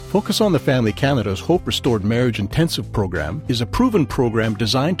Focus on the Family Canada's Hope Restored Marriage Intensive program is a proven program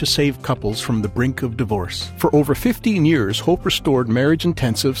designed to save couples from the brink of divorce. For over 15 years, Hope Restored Marriage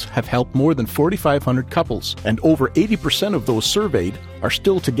Intensives have helped more than 4,500 couples, and over 80% of those surveyed are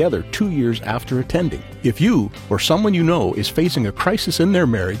still together 2 years after attending. If you or someone you know is facing a crisis in their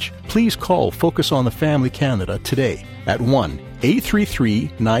marriage, please call Focus on the Family Canada today at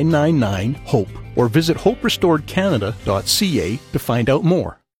 1-833-999-HOPE or visit hoperestoredcanada.ca to find out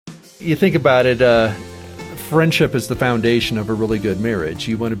more. You think about it, friendship is the foundation of a really good marriage.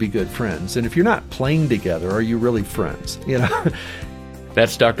 You want to be good friends. And if you're not playing together, are you really friends? You know.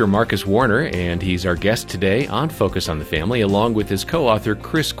 That's Dr. Marcus Warner, and he's our guest today on Focus on the Family, along with his co-author,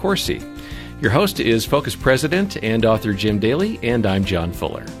 Chris Coursey. Your host is Focus President and author Jim Daly, and I'm John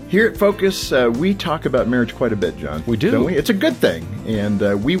Fuller. Here at Focus, we talk about marriage quite a bit, John. We do. Don't we? It's a good thing,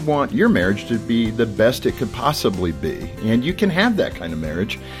 and we want your marriage to be the best it could possibly be, and you can have that kind of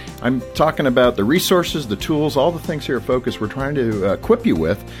marriage. I'm talking about the resources, the tools, all the things here at Focus we're trying to equip you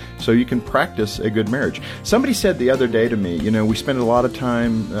with so you can practice a good marriage. Somebody said the other day to me, we spend a lot of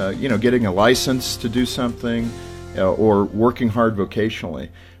time, getting a license to do something or working hard vocationally.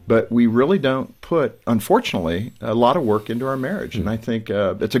 But we really don't put, unfortunately, a lot of work into our marriage. And I think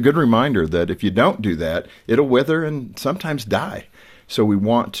it's a good reminder that if you don't do that, it'll wither and sometimes die. So we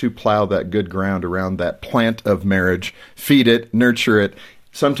want to plow that good ground around that plant of marriage, feed it, nurture it.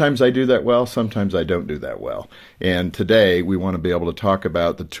 Sometimes I do that well, sometimes I don't do that well. And today we want to be able to talk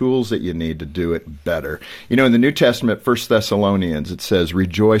about the tools that you need to do it better. In the New Testament, 1 Thessalonians, it says,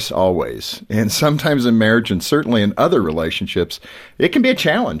 rejoice always. And sometimes in marriage and certainly in other relationships, it can be a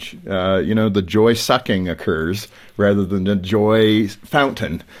challenge. The joy sucking occurs rather than the joy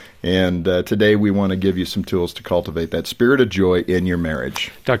fountain. And today we want to give you some tools to cultivate that spirit of joy in your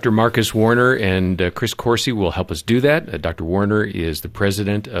marriage. Dr. Marcus Warner and Chris Coursey will help us do that. Dr. Warner is the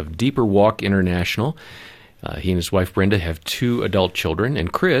president of Deeper Walk International. He and his wife Brenda have 2 adult children,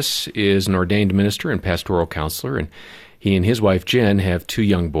 and Chris is an ordained minister and pastoral counselor, and he and his wife Jen have 2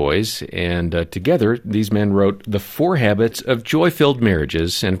 young boys, and together these men wrote The 4 Habits of Joy-Filled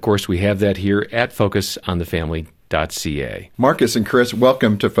Marriages, and of course we have that here at Focus on the Family. .ca. Marcus and Chris,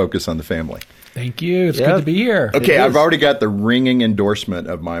 welcome to Focus on the Family. Thank you. It's good to be here. Okay, I've already got the ringing endorsement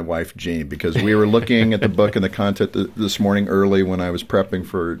of my wife, Jean, because we were looking at the book and the content this morning early when I was prepping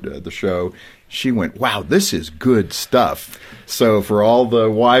for the show. She went, wow, this is good stuff. So for all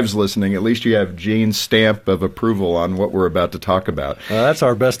the wives listening, at least you have Jean's stamp of approval on what we're about to talk about. That's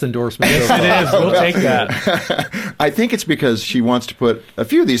our best endorsement. It is. We'll take that. I think it's because she wants to put a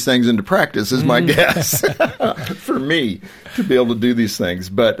few of these things into practice, is my guess, for me to be able to do these things.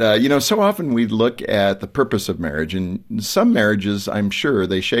 But, so often we look at the purpose of marriage, and some marriages, I'm sure,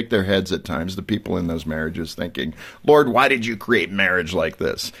 they shake their heads at times, the people in those marriages, thinking, Lord, why did you create marriage like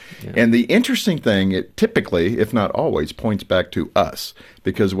this? Yeah. And the interesting thing, it typically, if not always, points back to us,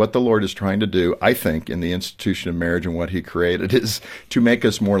 because what the Lord is trying to do, I think, in the institution of marriage and what He created is to make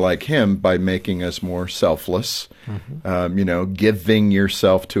us more like Him by making us more selfless, giving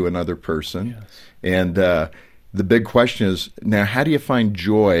yourself to another person. Yes. And the big question is, now, how do you find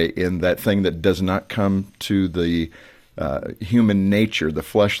joy in that thing that does not come to the human nature, the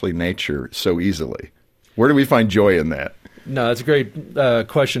fleshly nature, so easily? Where do we find joy in that? No, that's a great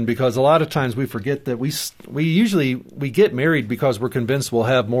question, because a lot of times we forget that we usually get married because we're convinced we'll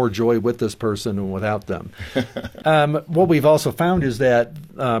have more joy with this person than without them. What we've also found is that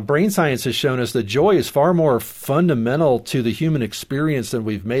brain science has shown us that joy is far more fundamental to the human experience than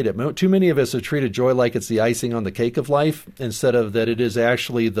we've made it. Too many of us have treated joy like it's the icing on the cake of life, instead of that it is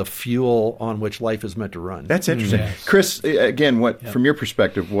actually the fuel on which life is meant to run. That's interesting. Yes. Chris, again, from your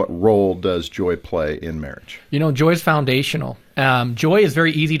perspective, what role does joy play in marriage? Joy is foundational. Joy is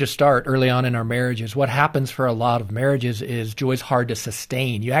very easy to start early on in our marriages. What happens for a lot of marriages is joy is hard to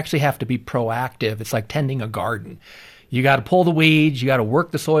sustain. You actually have to be proactive. It's like tending a garden. You got to pull the weeds, you got to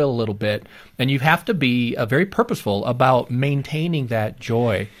work the soil a little bit, and you have to be very purposeful about maintaining that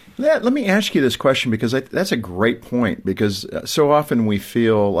joy. Let me ask you this question, because that's a great point, because so often we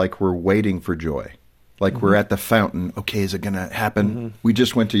feel like we're waiting for joy. Like we're at the fountain. Okay, is it going to happen? Mm-hmm. We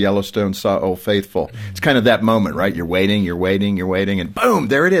just went to Yellowstone, saw Old Faithful. Mm-hmm. It's kind of that moment, right? You're waiting, and boom,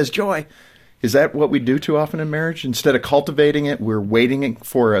 there it is, joy. Is that what we do too often in marriage? Instead of cultivating it, we're waiting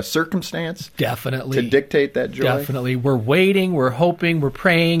for a circumstance Definitely. To dictate that joy? Definitely. We're waiting, we're hoping, we're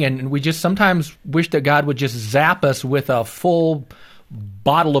praying, and we just sometimes wish that God would just zap us with a full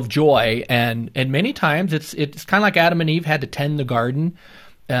bottle of joy. And many times it's kind of like Adam and Eve had to tend the garden.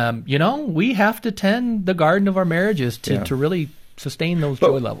 We have to tend the garden of our marriages to really sustain those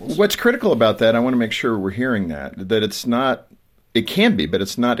joy levels. What's critical about that, I want to make sure we're hearing that it's not it can be, but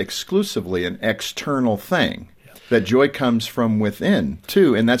it's not exclusively an external thing. That joy comes from within,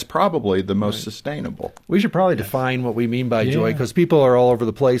 too, and that's probably the most sustainable. We should probably define what we mean by joy, because people are all over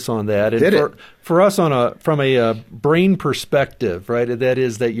the place on that. And for us, from a brain perspective, right, that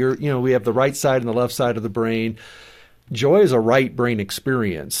is that we have the right side and the left side of the brain. Joy is a right brain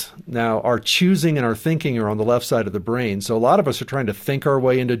experience. Now, our choosing and our thinking are on the left side of the brain. So a lot of us are trying to think our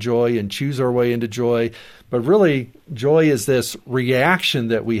way into joy and choose our way into joy. But really, joy is this reaction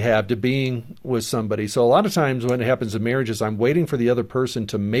that we have to being with somebody. So a lot of times when it happens in marriages, I'm waiting for the other person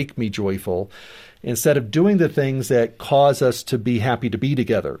to make me joyful instead of doing the things that cause us to be happy to be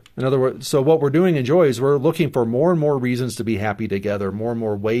together. In other words, so what we're doing in joy is we're looking for more and more reasons to be happy together, more and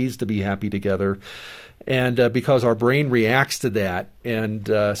more ways to be happy together. And because our brain reacts to that. And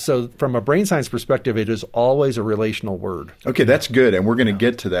so from a brain science perspective, it is always a relational word. Okay, that's good. And we're going to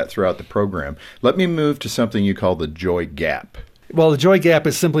get to that throughout the program. Let me move to something you call the joy gap. Well, the joy gap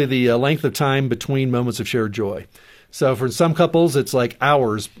is simply the length of time between moments of shared joy. So for some couples, it's like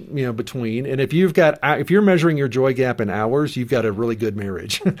hours, between. And if you're measuring your joy gap in hours, you've got a really good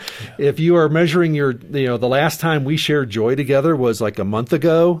marriage. If you are measuring the last time we shared joy together was like a month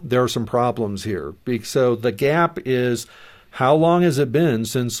ago, there are some problems here. So the gap is, how long has it been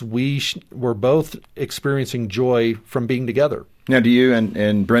since we were both experiencing joy from being together? Now, do you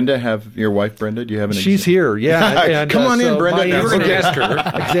and Brenda have your wife, Brenda? Do you have an She's here, yeah. And, come on in, Brenda. You were a guest her.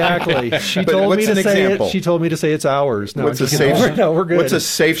 Exactly. She told me to say it. She told me to say it's ours. No, we're good. What's a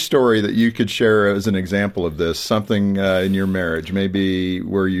safe story that you could share as an example of this? Something in your marriage, maybe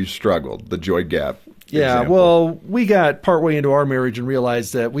where you struggled, the joy gap. Yeah. Example. Well, we got partway into our marriage and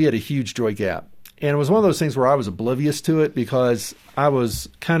realized that we had a huge joy gap. And it was one of those things where I was oblivious to it because I was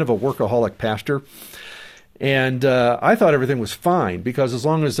kind of a workaholic pastor. And I thought everything was fine because as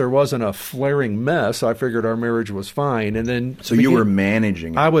long as there wasn't a flaring mess, I figured our marriage was fine. And then so you were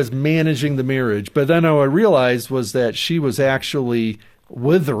managing it. I was managing the marriage. But then what I realized was that she was actually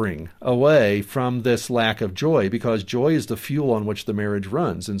withering away from this lack of joy because joy is the fuel on which the marriage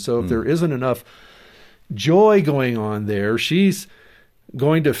runs. And so if there isn't enough joy going on there, she's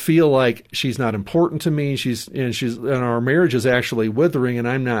going to feel like she's not important to me. And our marriage is actually withering, and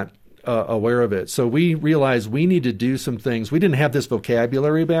I'm not aware of it. So we realized we need to do some things. We didn't have this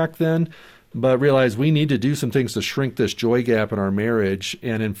vocabulary back then, but realized we need to do some things to shrink this joy gap in our marriage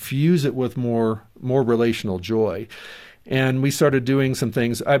and infuse it with more relational joy. And we started doing some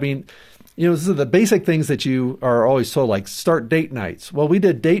things. I mean, this is the basic things that you are always told, like start date nights. Well, we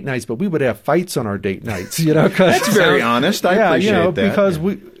did date nights, but we would have fights on our date nights. That's very honest. I appreciate that. Because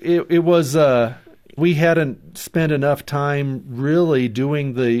it was we hadn't spent enough time really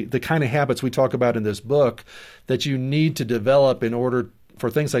doing the kind of habits we talk about in this book that you need to develop in order for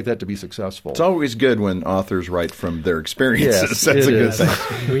things like that to be successful. It's always good when authors write from their experiences. Yes, that's a good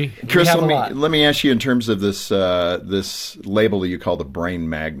thing. Chris, we let me ask you in terms of this label that you call the brain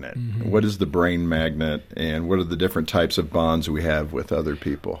magnet. Mm-hmm. What is the brain magnet, and what are the different types of bonds we have with other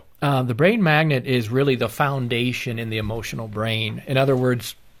people? The brain magnet is really the foundation in the emotional brain. In other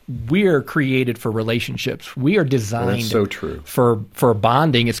words, we are created for relationships. We are designed so true. for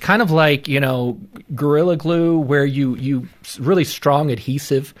bonding. It's kind of like, Gorilla Glue, where you really strong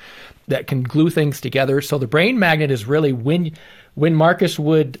adhesive that can glue things together. So the brain magnet is really when Marcus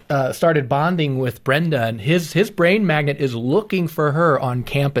Wood started bonding with Brenda, and his brain magnet is looking for her on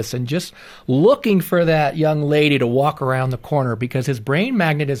campus and just looking for that young lady to walk around the corner because his brain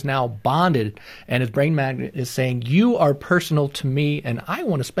magnet is now bonded, and his brain magnet is saying, you are personal to me, and I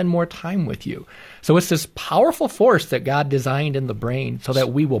want to spend more time with you. So it's this powerful force that God designed in the brain so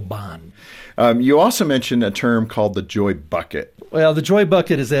that we will bond. You also mentioned a term called the joy bucket. Well, the joy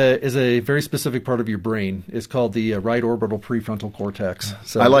bucket is a very specific part of your brain. It's called the right orbital prefrontal cortex.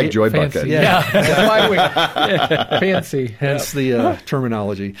 So I like joy fancy. bucket. Yeah. Fancy. Hence the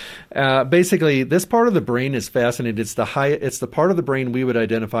terminology. Basically, this part of the brain is fascinating. It's the part of the brain we would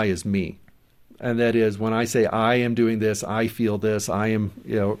identify as me. And that is when I say I am doing this, I feel this, I am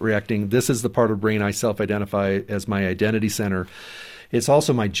reacting. This is the part of the brain I self-identify as my identity center. It's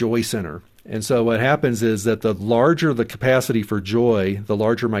also my joy center. And so what happens is that the larger the capacity for joy, the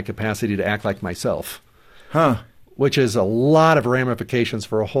larger my capacity to act like myself. Which is a lot of ramifications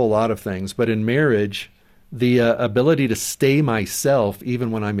for a whole lot of things. But in marriage, the ability to stay myself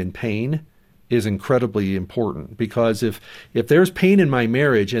even when I'm in pain is incredibly important. Because if there's pain in my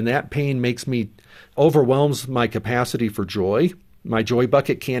marriage and that pain overwhelms my capacity for joy, my joy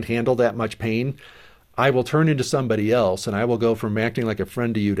bucket can't handle that much pain, I will turn into somebody else, and I will go from acting like a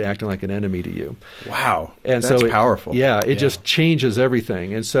friend to you to acting like an enemy to you. Wow. And that's so powerful. It just changes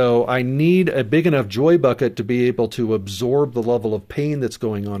everything. And so I need a big enough joy bucket to be able to absorb the level of pain that's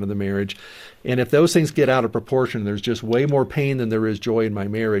going on in the marriage. And if those things get out of proportion, there's just way more pain than there is joy in my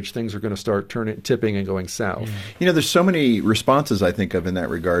marriage, things are going to start tipping and going south. There's so many responses I think of in that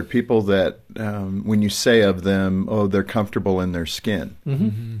regard. People that, when you say of them, oh, they're comfortable in their skin,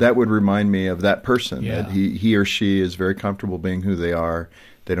 that would remind me of that person, that he or she is very comfortable being who they are.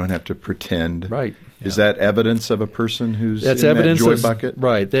 They don't have to pretend. Right. Is that evidence of a person who's That's in evidence that joy bucket?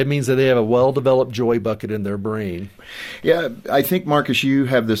 Right. That means that they have a well-developed joy bucket in their brain. Yeah, I think, Marcus, you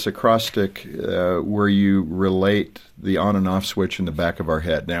have this acrostic where you relate the on and off switch in the back of our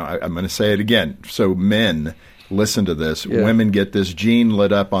head. Now, I'm going to say it again. So men, listen to this. Yeah. Women get this gene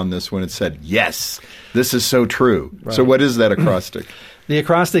lit up on this when it said, yes, this is so true. Right. So what is that acrostic? The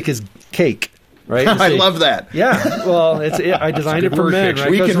acrostic is cake. Right? I love that. Yeah. Well, I designed it for men, right?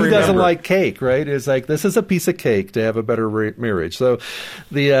 Because who doesn't like cake, right? It's like, this is a piece of cake to have a better marriage. So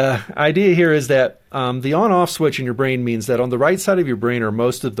the idea here is that the on-off switch in your brain means that on the right side of your brain are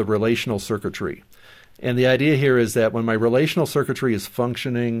most of the relational circuitry. And the idea here is that when my relational circuitry is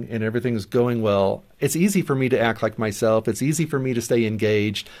functioning and everything's going well, it's easy for me to act like myself. It's easy for me to stay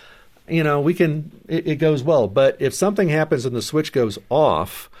engaged. It goes well. But if something happens and the switch goes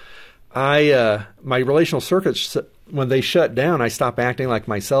off, my relational circuits, when they shut down, I stop acting like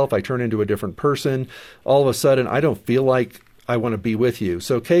myself. I turn into a different person. All of a sudden, I don't feel like I want to be with you.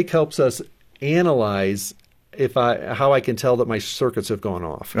 So cake helps us analyze how I can tell that my circuits have gone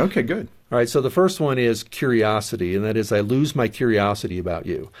off. Okay, good. All right, so the first one is curiosity, and that is I lose my curiosity about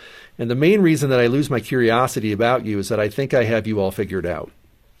you. And the main reason that I lose my curiosity about you is that I think I have you all figured out.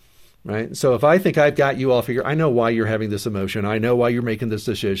 Right. So if I think I've got you all figured, I know why you're having this emotion. I know why you're making this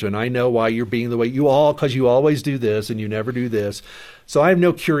decision. I know why you're being the way because you always do this and you never do this. So I have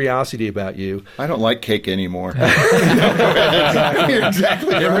no curiosity about you. I don't like cake anymore. You're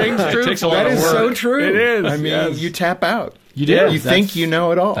exactly right. It rings true. That is so true. It is. I mean, you tap out. You do. You think you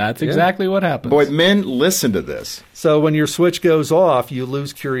know it all. That's exactly what happens. Boy, men, listen to this. So when your switch goes off, you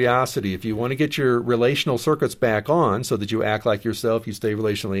lose curiosity. If you want to get your relational circuits back on so that you act like yourself, you stay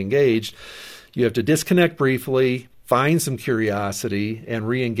relationally engaged, you have to disconnect briefly, find some curiosity, and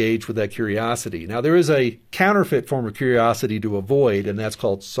re-engage with that curiosity. Now, there is a counterfeit form of curiosity to avoid, and that's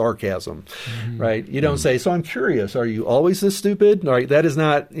called sarcasm, right? You don't say, so I'm curious. Are you always this stupid? Right? That is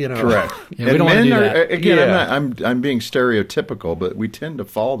not, Correct. Yeah, and we don't want to men do are, that. again, I'm being stereotypical, but we tend to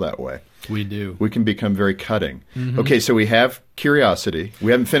fall that way. We do. We can become very cutting. Okay, so we have curiosity.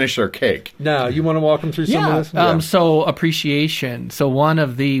 We haven't finished our cake. Now, you want to walk them through some of this? So appreciation. So one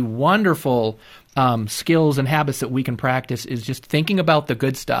of the wonderful skills and habits that we can practice is just thinking about the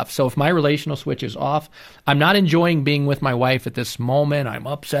good stuff. So if my relational switch is off, I'm not enjoying being with my wife at this moment, I'm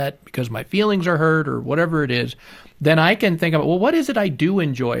upset because my feelings are hurt or whatever it is, then I can think about, well, what is it I do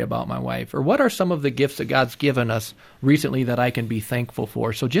enjoy about my wife? Or what are some of the gifts that God's given us recently that I can be thankful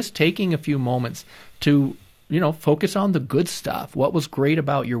for? So just taking a few moments to focus on the good stuff. What was great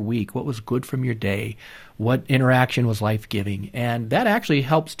about your week? What was good from your day? What interaction was life-giving? And that actually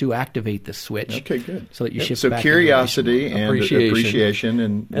helps to activate the switch. Okay, good. So that you shift So back curiosity into and appreciation.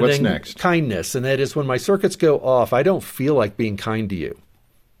 And what's then next? Kindness, and that is when my circuits go off, I don't feel like being kind to you.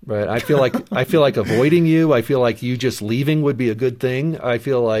 Right? I feel like avoiding you. I feel like you just leaving would be a good thing. I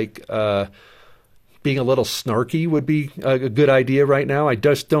feel like being a little snarky would be a good idea right now. I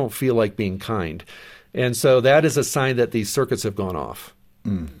just don't feel like being kind. And so that is a sign that these circuits have gone off.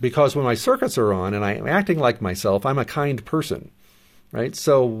 Because when my circuits are on and I'm acting like myself, I'm a kind person, right?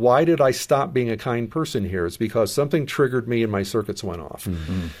 So why did I stop being a kind person here? It's because something triggered me and my circuits went off.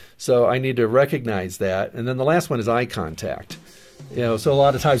 So I need to recognize that. And then the last one is eye contact. So a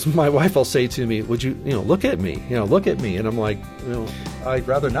lot of times my wife will say to me, would you, look at me, look at me. And I'm like, I'd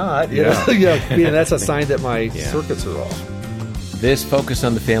rather not. That's a sign that my circuits are off. This Focus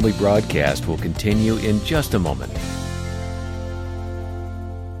on the Family broadcast will continue in just a moment.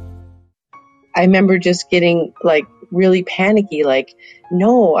 I remember just getting really panicky,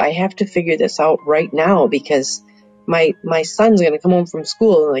 no, I have to figure this out right now because my son's going to come home from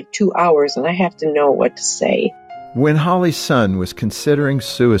school in 2 hours and I have to know what to say. When Holly's son was considering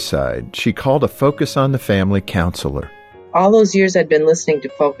suicide, she called a Focus on the Family counselor. All those years I'd been listening to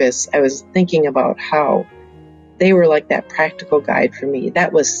Focus, I was thinking about how they were like that practical guide for me.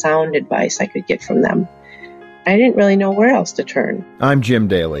 That was sound advice I could get from them. I didn't really know where else to turn. I'm Jim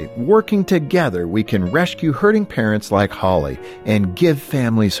Daly. Working together, we can rescue hurting parents like Holly and give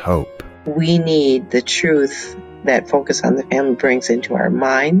families hope. We need the truth that Focus on the Family brings into our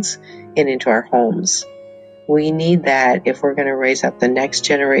minds, and into our homes. We need that if we're going to raise up the next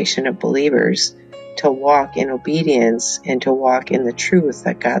generation of believers to walk in obedience and to walk in the truth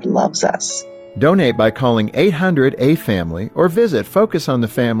that God loves us. Donate by calling 800-A-FAMILY or visit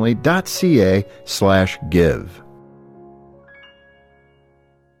focusonthefamily.ca/give.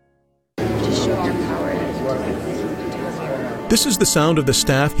 This is the sound of the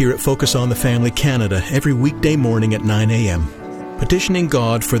staff here at Focus on the Family Canada every weekday morning at 9 a.m. Petitioning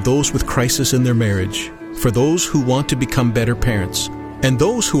God for those with crisis in their marriage, for those who want to become better parents, and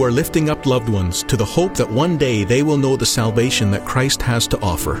those who are lifting up loved ones to the hope that one day they will know the salvation that Christ has to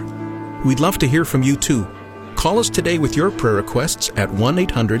offer. We'd love to hear from you too. Call us today with your prayer requests at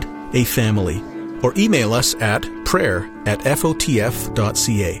 1-800-A-FAMILY or email us at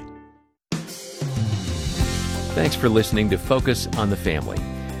prayer@fotf.ca. Thanks for listening to Focus on the Family.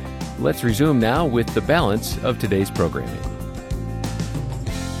 Let's resume now with the balance of today's programming.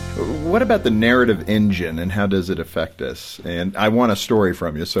 What about the narrative engine and how does it affect us? And I want a story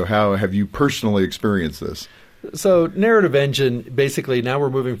from you. So how have you personally experienced this? So narrative engine, basically now we're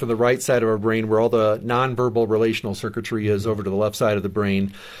moving from the right side of our brain where all the nonverbal relational circuitry is over to the left side of the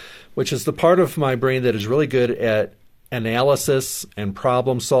brain, which is the part of my brain that is really good at analysis and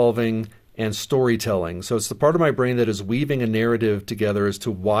problem solving and storytelling. So it's the part of my brain that is weaving a narrative together as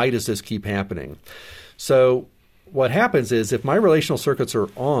to why does this keep happening. So what happens is if my relational circuits are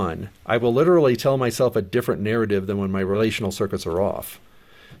on, I will literally tell myself a different narrative than when my relational circuits are off.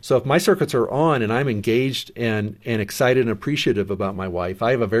 So if my circuits are on and I'm engaged and excited and appreciative about my wife,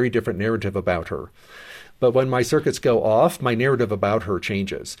 I have a very different narrative about her. But when my circuits go off, my narrative about her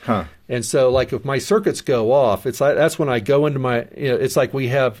changes. And so like if my circuits go off, it's like that's when I go into my, it's like we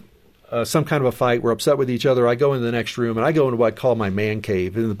have some kind of a fight, we're upset with each other, I go into the next room and I go into what I call my man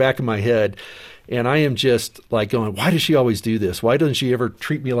cave in the back of my head. And I am just like going, why does she always do this? Why doesn't she ever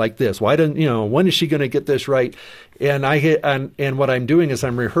treat me like this? Why doesn't, when is she going to get this right? And and what I'm doing is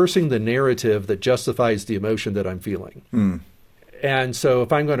I'm rehearsing the narrative that justifies the emotion that I'm feeling. And so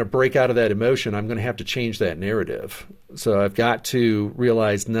if I'm going to break out of that emotion, I'm going to have to change that narrative. So I've got to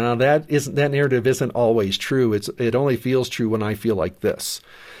realize, no, that narrative isn't always true. It only feels true when I feel like this.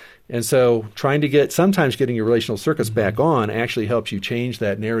 And so sometimes getting your relational circuits back on actually helps you change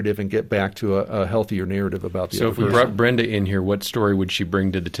that narrative and get back to a healthier narrative about the other person. So if we brought Brenda in here, what story would she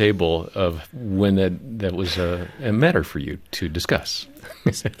bring to the table of when that was a matter for you to discuss?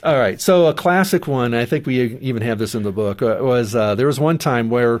 All right. So a classic one, I think we even have this in the book, was there was one time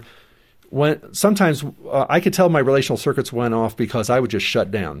where sometimes I could tell my relational circuits went off because I would just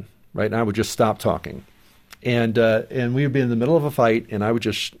shut down, right? And I would just stop talking. And we would be in the middle of a fight, and I would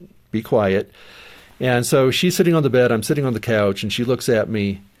just be quiet. And so she's sitting on the bed, I'm sitting on the couch, and she looks at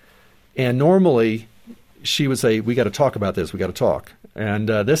me. And normally she would say, we got to talk about this, we got to talk. And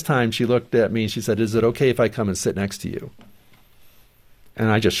this time she looked at me and she said, is it okay if I come and sit next to you?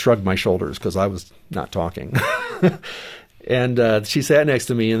 And I just shrugged my shoulders because I was not talking. And she sat next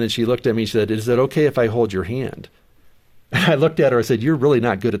to me, and then she looked at me and she said, is it okay if I hold your hand? And I looked at her, I said, you're really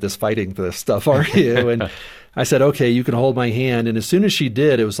not good at this fighting this stuff, are you? And I said, okay, you can hold my hand. And as soon as she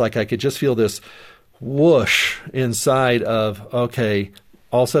did, it was like I could just feel this whoosh inside of, okay,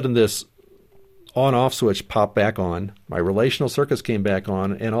 all of a sudden this on-off switch popped back on. My relational circuits came back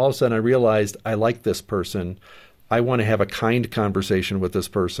on. And all of a sudden I realized I like this person. I want to have a kind conversation with this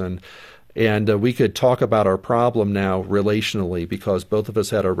person. And we could talk about our problem now relationally because both of us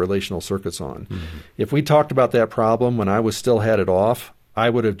had our relational circuits on. Mm-hmm. If we talked about that problem when I was still had it off, I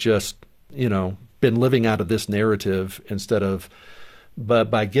would have just, been living out of this narrative but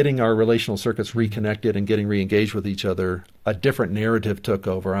by getting our relational circuits reconnected and getting re-engaged with each other, a different narrative took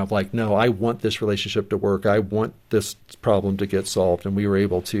over. I'm like, no, I want this relationship to work. I want this problem to get solved. And we were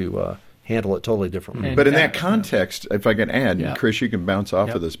able to handle it totally differently. But in that context, if I can add, Chris, you can bounce off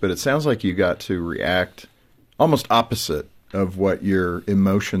of this, but it sounds like you got to react almost opposite of what your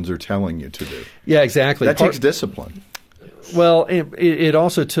emotions are telling you to do. Yeah, exactly. That takes discipline. Well, it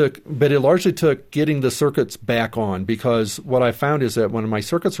also it largely took getting the circuits back on, because what I found is that when my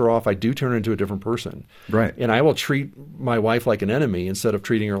circuits are off, I do turn into a different person. Right. And I will treat my wife like an enemy instead of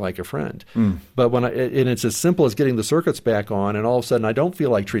treating her like a friend. But and it's as simple as getting the circuits back on, and all of a sudden I don't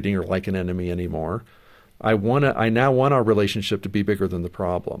feel like treating her like an enemy anymore. I now want our relationship to be bigger than the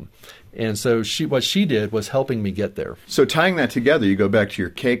problem. And so what she did was helping me get there. So tying that together, you go back to your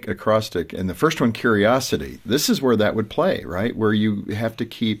cake acrostic, and the first one, curiosity. This is where that would play, right? Where you have to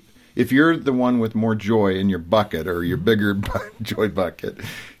keep, if you're the one with more joy in your bucket or your bigger joy bucket,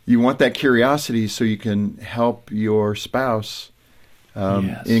 you want that curiosity so you can help your spouse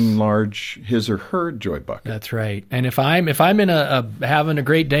enlarge his or her joy bucket. That's right. And if I'm in a having a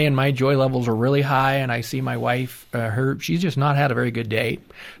great day and my joy levels are really high, and I see my wife, she's just not had a very good day,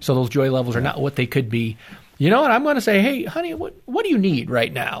 so those joy levels are not what they could be. You know what? I'm going to say, hey, honey, what do you need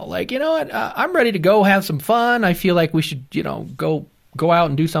right now? Like, you know what? I'm ready to go have some fun. I feel like we should, go out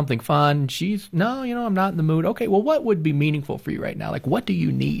and do something fun. No, I'm not in the mood. Okay, well, what would be meaningful for you right now? Like, what do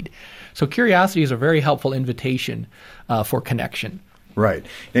you need? So curiosity is a very helpful invitation for connection. Right.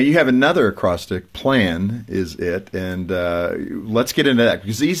 Now, you have another acrostic, plan is it, and let's get into that,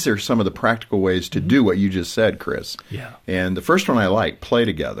 because these are some of the practical ways to do what you just said, Chris. Yeah. And the first one I like, play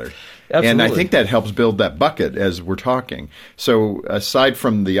together. Absolutely. And I think that helps build that bucket as we're talking. So aside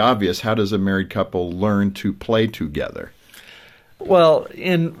from the obvious, how does a married couple learn to play together? Well,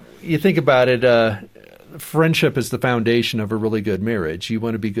 and you think about it, friendship is the foundation of a really good marriage. You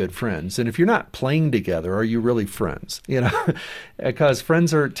want to be good friends. And if you're not playing together, are you really friends? Because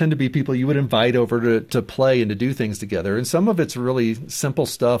friends tend to be people you would invite over to play and to do things together. And some of it's really simple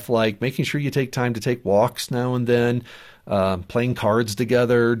stuff like making sure you take time to take walks now and then, playing cards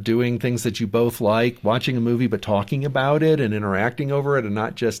together, doing things that you both like, watching a movie but talking about it and interacting over it and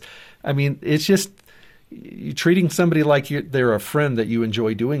not just, it's just you're treating somebody like they're a friend that you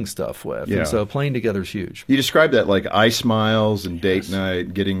enjoy doing stuff with. Yeah. And so playing together is huge. You described that like I smiles and date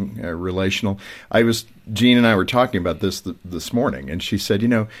night, getting relational. Jean and I were talking about this morning, and she said,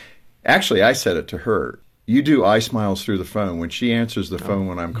 actually I said it to her. You do I smiles through the phone. When she answers the phone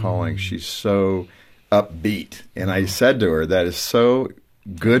when I'm calling, she's so upbeat. And I said to her, that is so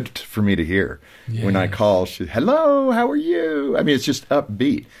good for me to hear. Yes. When I call, hello, how are you? It's just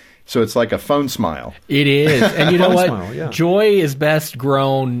upbeat. So it's like a phone smile. It is. And you know what? Smile, yeah. Joy is best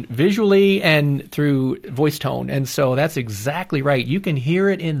grown visually and through voice tone. And so that's exactly right. You can hear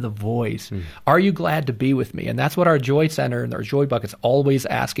it in the voice. Are you glad to be with me? And that's what our Joy Center and our Joy Bucket's always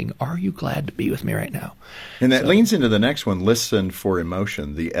asking. Are you glad to be with me right now? And that leans into the next one, listen for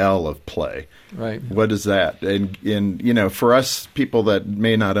emotion, the L of play. Right. What is that? And for us, people that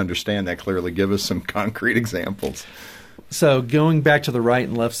may not understand that clearly, give us some concrete examples. So going back to the right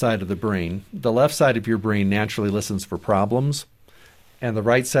and left side of the brain, the left side of your brain naturally listens for problems, and the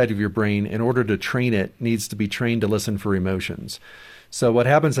right side of your brain, in order to train it, needs to be trained to listen for emotions. So what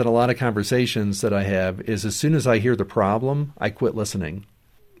happens in a lot of conversations that I have is as soon as I hear the problem, I quit listening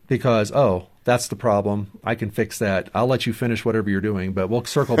because, that's the problem. I can fix that. I'll let you finish whatever you're doing, but we'll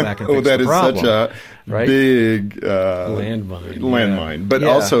circle back and fix the problem. That is such a big landmine. Yeah. But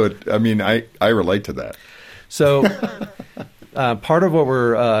also, I relate to that. So part of what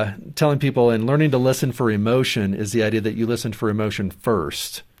we're telling people in learning to listen for emotion is the idea that you listen for emotion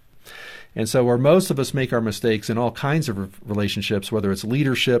first. And so where most of us make our mistakes in all kinds of relationships, whether it's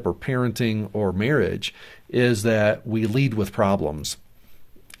leadership or parenting or marriage, is that we lead with problems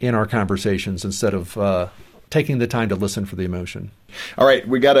in our conversations instead of taking the time to listen for the emotion. All right,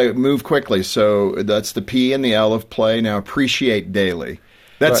 we got to move quickly. So that's the P and the L of play. Now, appreciate daily.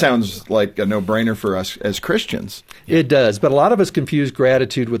 That sounds like a no-brainer for us as Christians. It does, but a lot of us confuse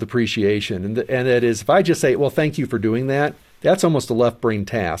gratitude with appreciation. And that is, if I just say, well, thank you for doing that, that's almost a left brain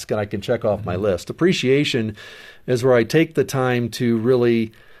task, and I can check off my list. Appreciation is where I take the time to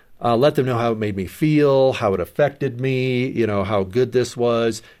really let them know how it made me feel, how it affected me, how good this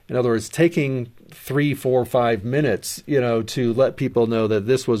was. In other words, taking 3, 4, 5 minutes, to let people know that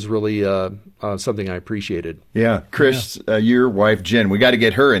this was really something I appreciated. Yeah. Chris, your wife, Jen, we got to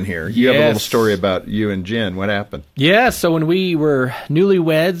get her in here. You have a little story about you and Jen. What happened? Yeah. So when we were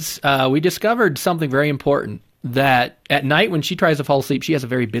newlyweds, we discovered something very important, that at night when she tries to fall asleep, she has a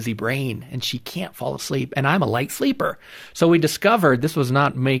very busy brain and she can't fall asleep. And I'm a light sleeper. So we discovered this was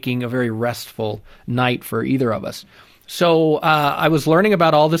not making a very restful night for either of us. So I was learning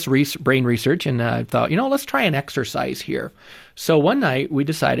about all this brain research, and I thought, let's try an exercise here. So one night we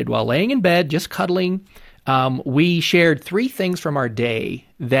decided, while laying in bed, just cuddling, we shared 3 things from our day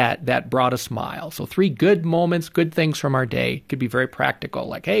that brought a smile. So 3 good moments, good things from our day. Could be very practical,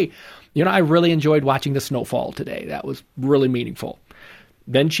 like, hey, I really enjoyed watching the snowfall today. That was really meaningful.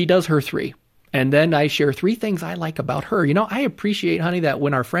 Then she does her 3. And then I share 3 things I like about her. I appreciate, honey, that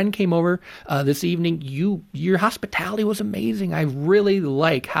when our friend came over this evening, your hospitality was amazing. I really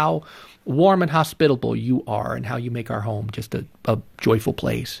like how warm and hospitable you are and how you make our home just a joyful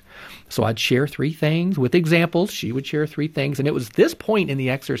place. So I'd share 3 things with examples. She would share 3 things. And it was this point in the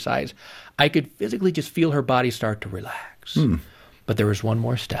exercise, I could physically just feel her body start to relax. But there was one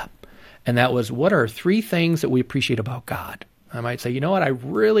more step. And that was, what are 3 things that we appreciate about God? I might say, you know what, I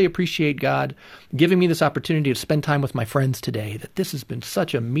really appreciate God giving me this opportunity to spend time with my friends today, that this has been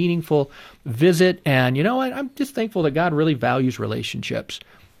such a meaningful visit. And you know what, I'm just thankful that God really values relationships.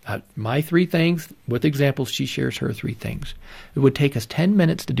 My 3 things, with examples, she shares her 3 things. It would take us 10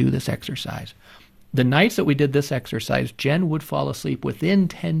 minutes to do this exercise. The nights that we did this exercise, Jen would fall asleep within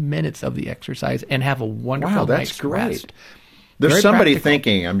 10 minutes of the exercise and have a wonderful night's rest. There's Very somebody practical.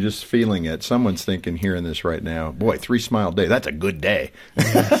 thinking, I'm just feeling it. Someone's thinking, hearing this right now, boy, 3 smile day, that's a good day.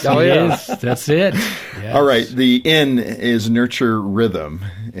 Oh, yeah. Yes, that's it. Yes. All right, the N is nurture rhythm,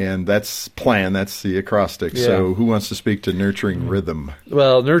 and that's plan, that's the acrostic. Yeah. So who wants to speak to nurturing rhythm?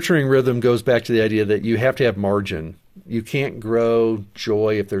 Well, nurturing rhythm goes back to the idea that you have to have margin. You can't grow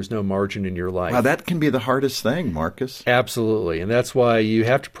joy if there's no margin in your life. Wow, that can be the hardest thing, Marcus. Absolutely. And that's why you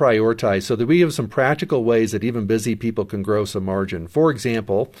have to prioritize so that we have some practical ways that even busy people can grow some margin. For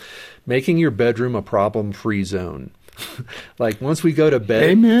example, making your bedroom a problem-free zone. Like once we go to bed.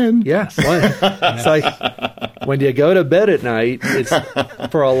 Amen. Yes. It's like when you go to bed at night, it's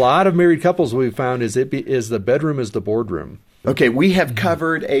for a lot of married couples we've found is the bedroom is the boardroom. Okay, we have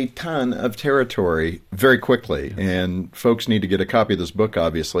covered a ton of territory very quickly, and folks need to get a copy of this book,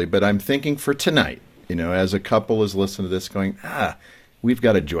 obviously, but I'm thinking for tonight, as a couple is listening to this going, we've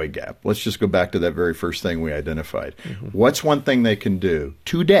got a joy gap. Let's just go back to that very first thing we identified. Mm-hmm. What's one thing they can do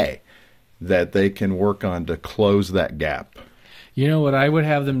today that they can work on to close that gap? You know what I would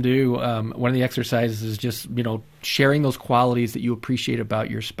have them do? One of the exercises is just, sharing those qualities that you appreciate about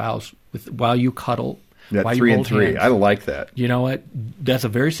your spouse while you cuddle. That 3 and 3. I like that. You know what? That's a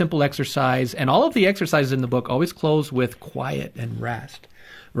very simple exercise. And all of the exercises in the book always close with quiet and rest,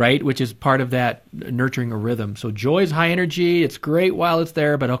 right? Which is part of that nurturing a rhythm. So joy is high energy. It's great while it's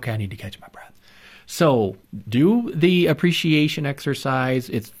there, but okay, I need to catch my breath. So do the appreciation exercise.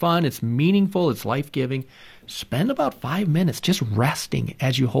 It's fun. It's meaningful. It's life-giving. Spend about 5 minutes just resting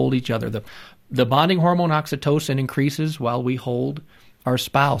as you hold each other. The bonding hormone oxytocin increases while we hold our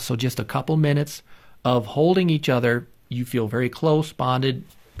spouse. So just a couple minutes of holding each other, you feel very close, bonded,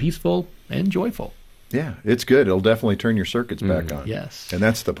 peaceful, and joyful. Yeah, it's good. It'll definitely turn your circuits back on. Yes. And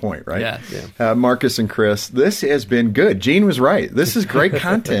that's the point, right? Yes. Yeah. Marcus and Chris, this has been good. Gene was right. This is great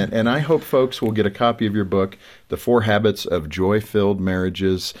content, and I hope folks will get a copy of your book, The 4 Habits of Joy-Filled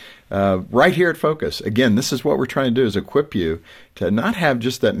Marriages, right here at Focus. Again, this is what we're trying to do, is equip you to not have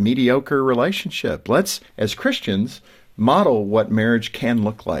just that mediocre relationship. Let's, as Christians, model what marriage can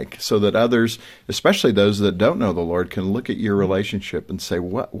look like so that others, especially those that don't know the Lord, can look at your relationship and say,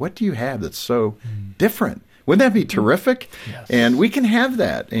 what do you have that's so different? Wouldn't that be terrific? Yes. And we can have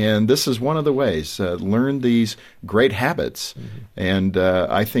that. And this is one of the ways. Learn these great habits. And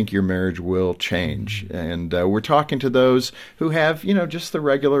I think your marriage will change. And we're talking to those who have, just the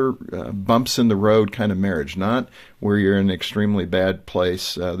regular bumps in the road kind of marriage, not where you're in an extremely bad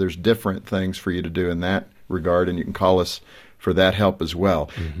place. There's different things for you to do in that regard, and you can call us for that help as well.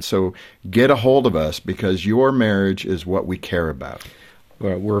 So get a hold of us, because your marriage is what we care about.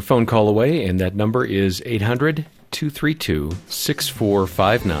 We're a phone call away, and that number is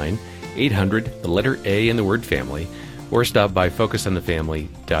 800-232-6459, 800, the letter A in the word family, or stop by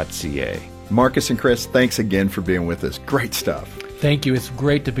focusonthefamily.ca. Marcus and Chris, thanks again for being with us. Great stuff. Thank you. It's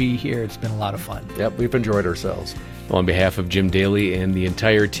great to be here. It's been a lot of fun. Yep, we've enjoyed ourselves. Well, on behalf of Jim Daly and the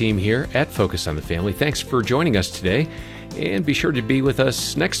entire team here at Focus on the Family, thanks for joining us today. And be sure to be with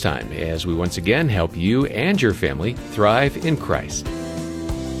us next time as we once again help you and your family thrive in Christ.